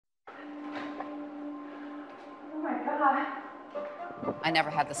my God. I never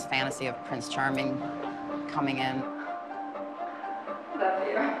had this fantasy of Prince Charming coming in. Love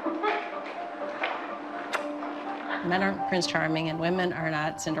you. Men aren't Prince Charming and women are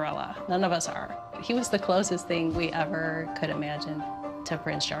not Cinderella. None of us are. He was the closest thing we ever could imagine to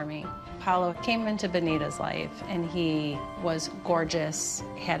Prince Charming. Paolo came into Benita's life and he was gorgeous,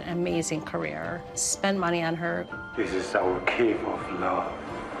 had an amazing career, spent money on her. This is our cave of love,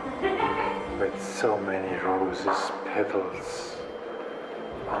 with so many roses, petals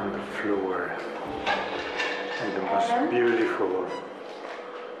on the floor, and the most beautiful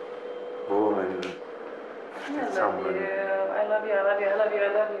woman. I love you, I love you, I love you, I love you,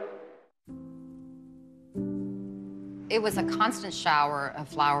 I love you. It was a constant shower of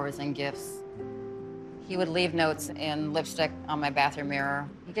flowers and gifts. He would leave notes in lipstick on my bathroom mirror.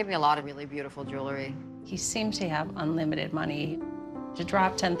 He gave me a lot of really beautiful jewelry. He seemed to have unlimited money. To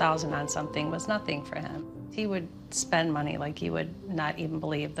drop $10,000 on something was nothing for him. He would spend money like you would not even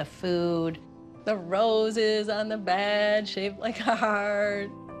believe. The food, the roses on the bed shaped like a heart.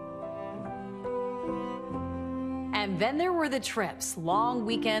 And then there were the trips, long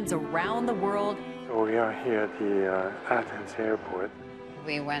weekends around the world. So we are here at the Athens airport.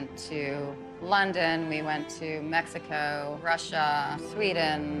 We went to London, we went to Mexico, Russia,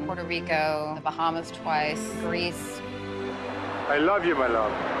 Sweden, Puerto Rico, the Bahamas twice, Greece. I love you, my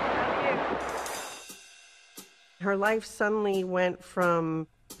love. Her life suddenly went from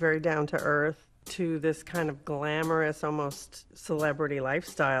very down to earth to this kind of glamorous, almost celebrity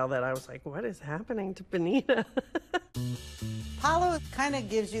lifestyle that I was like, what is happening to Benita? Paolo kind of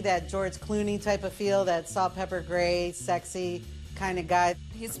gives you that George Clooney type of feel, that salt, pepper, gray, sexy kind of guy.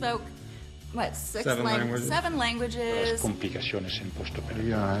 He spoke, what, Seven languages. 7 languages. Un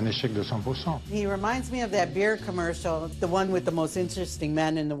échec de 100%. He reminds me of that beer commercial, the one with the most interesting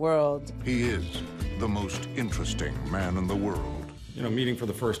man in the world. He is the most interesting man in the world. You know, meeting for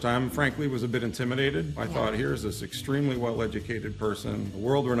the first time, frankly, was a bit intimidated. I thought, here's this extremely well-educated person, a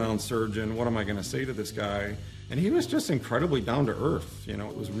world-renowned surgeon. What am I going to say to this guy? And he was just incredibly down to earth. You know,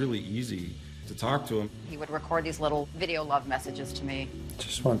 it was really easy to talk to him. He would record these little video love messages to me.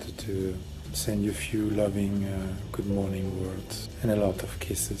 Just wanted to send you a few loving good morning words and a lot of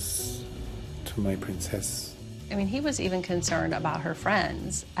kisses to my princess. I mean, he was even concerned about her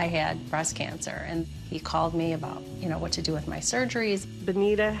friends. I had breast cancer, and he called me about, you know, what to do with my surgeries.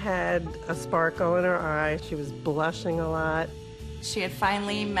 Benita had a sparkle in her eye. She was blushing a lot. She had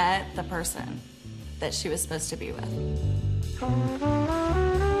finally met the person that she was supposed to be with.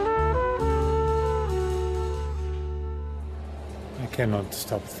 I cannot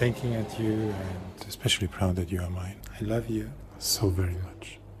stop thinking at you, and especially proud that you are mine. I love you so very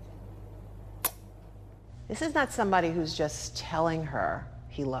much. This is not somebody who's just telling her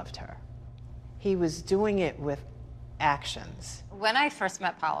he loved her. He was doing it with actions. When I first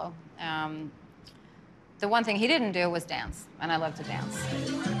met Paolo, the one thing he didn't do was dance, and I love to dance.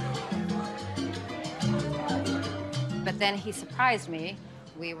 But then he surprised me.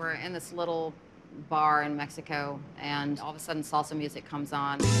 We were in this little bar in Mexico, and all of a sudden salsa music comes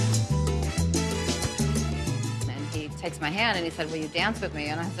on. And he takes my hand and he said, "Will you dance with me?"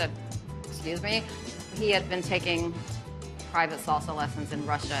 And I said, "Excuse me?" He had been taking private salsa lessons in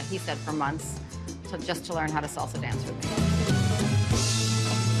Russia, he said, for months, just to learn how to salsa dance with me.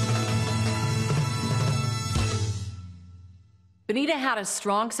 Benita had a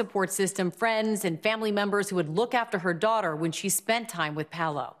strong support system, friends and family members who would look after her daughter when she spent time with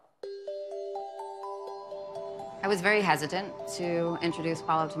Paolo. I was very hesitant to introduce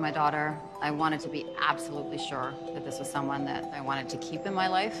Paolo to my daughter. I wanted to be absolutely sure that this was someone that I wanted to keep in my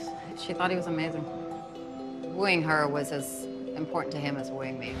life. She thought he was amazing. Wooing her was as important to him as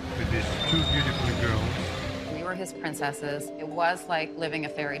wooing me. With these two beautiful girls. We were his princesses. It was like living a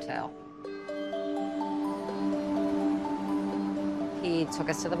fairy tale. He took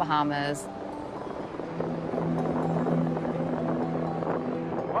us to the Bahamas.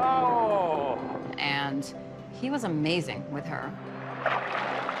 Wow! And he was amazing with her.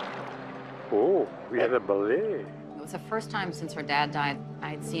 Oh, we had a ballet. It was the first time since her dad died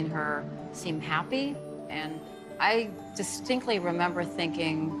I'd seen her seem happy. And I distinctly remember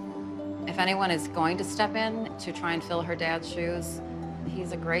thinking, if anyone is going to step in to try and fill her dad's shoes,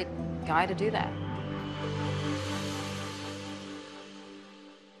 he's a great guy to do that.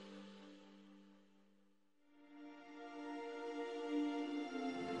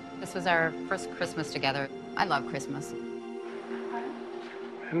 This was our first Christmas together. I love Christmas.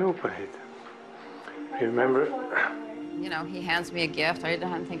 I know, but remember? You know, he hands me a gift. I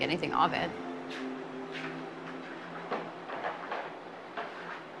didn't think anything of it.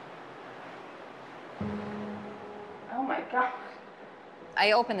 God.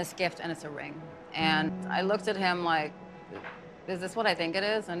 I opened this gift and it's a ring. And I looked at him like, is this what I think it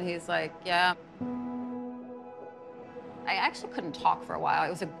is? And he's like, yeah. I actually couldn't talk for a while. It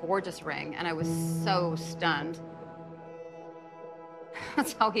was a gorgeous ring and I was so stunned.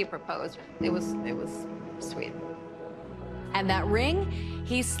 That's how he proposed. It was sweet. And that ring,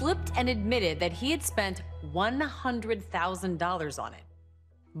 he slipped and admitted that he had spent $100,000 on it.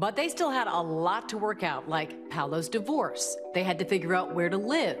 But they still had a lot to work out, like Paolo's divorce. They had to figure out where to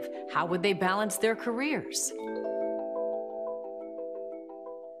live. How would they balance their careers?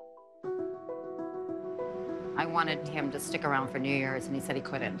 I wanted him to stick around for New Year's, and he said he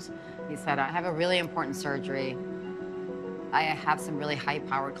couldn't. He said, I have a really important surgery. I have some really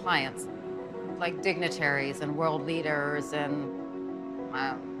high-powered clients, like dignitaries and world leaders and,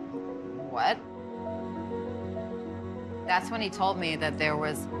 what? That's when he told me that there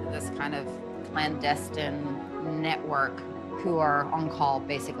was this kind of clandestine network who are on call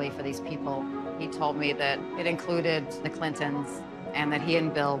basically for these people. He told me that it included the Clintons and that he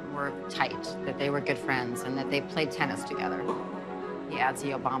and Bill were tight, that they were good friends and that they played tennis together. He adds the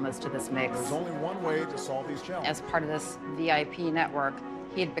Obamas to this mix. There's only one way to solve these challenges. As part of this VIP network,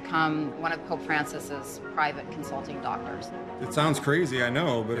 he had become one of Pope Francis's private consulting doctors. It sounds crazy, I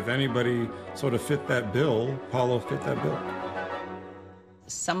know, but if anybody sort of fit that bill, Paolo fit that bill.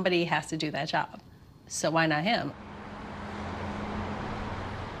 Somebody has to do that job, so why not him?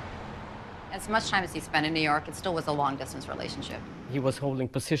 As much time as he spent in New York, it still was a long-distance relationship. He was holding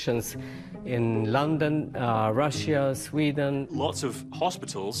positions in London, Russia, Sweden. Lots of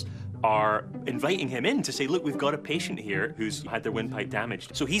hospitals are inviting him in to say, look, we've got a patient here who's had their windpipe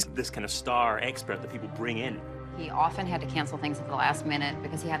damaged. So he's this kind of star expert that people bring in. He often had to cancel things at the last minute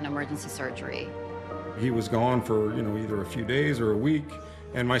because he had an emergency surgery. He was gone for, either a few days or a week,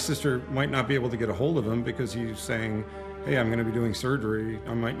 and my sister might not be able to get a hold of him because he's saying, hey, I'm going to be doing surgery.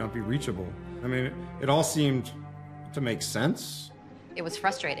 I might not be reachable. I mean, it all seemed to make sense. It was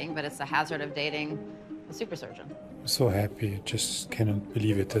frustrating, but it's the hazard of dating a super surgeon. I'm so happy. Just cannot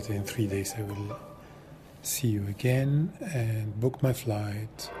believe it that in 3 days I will see you again and book my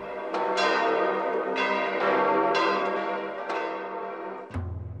flight.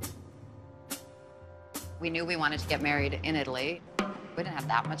 We knew we wanted to get married in Italy. We didn't have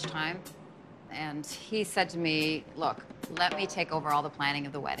that much time. And he said to me, look, let me take over all the planning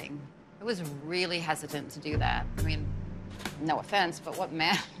of the wedding. I was really hesitant to do that. I mean, no offense, but what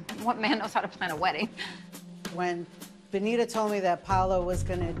man knows how to plan a wedding? When Benita told me that Paolo was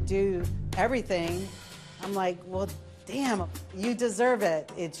gonna do everything, I'm like, well, damn, you deserve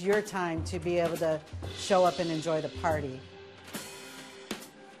it. It's your time to be able to show up and enjoy the party.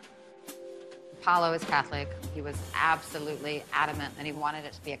 Paolo is Catholic. He was absolutely adamant that he wanted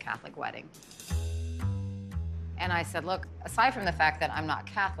it to be a Catholic wedding. And I said, look, aside from the fact that I'm not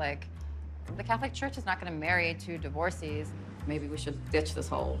Catholic, the Catholic Church is not going to marry two divorcees. Maybe we should ditch this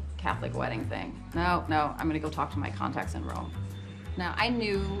whole Catholic wedding thing. No, I'm going to go talk to my contacts in Rome. Now, I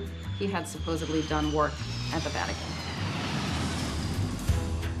knew he had supposedly done work at the Vatican.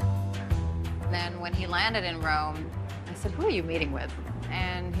 Then when he landed in Rome, I said, who are you meeting with?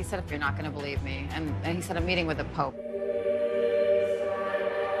 And he said, you're not going to believe me. And he said, I'm meeting with the Pope.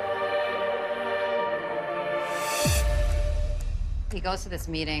 He goes to this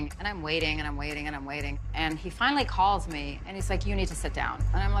meeting, and I'm waiting, and I'm waiting, and I'm waiting. And he finally calls me, and he's like, you need to sit down.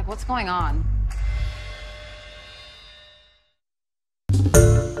 And I'm like, what's going on?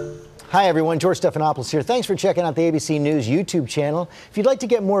 Hi, everyone. George Stephanopoulos here. Thanks for checking out the ABC News YouTube channel. If you'd like to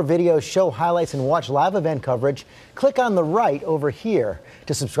get more videos, show highlights, and watch live event coverage, click on the right over here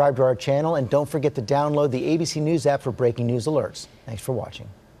to subscribe to our channel. And don't forget to download the ABC News app for breaking news alerts. Thanks for watching.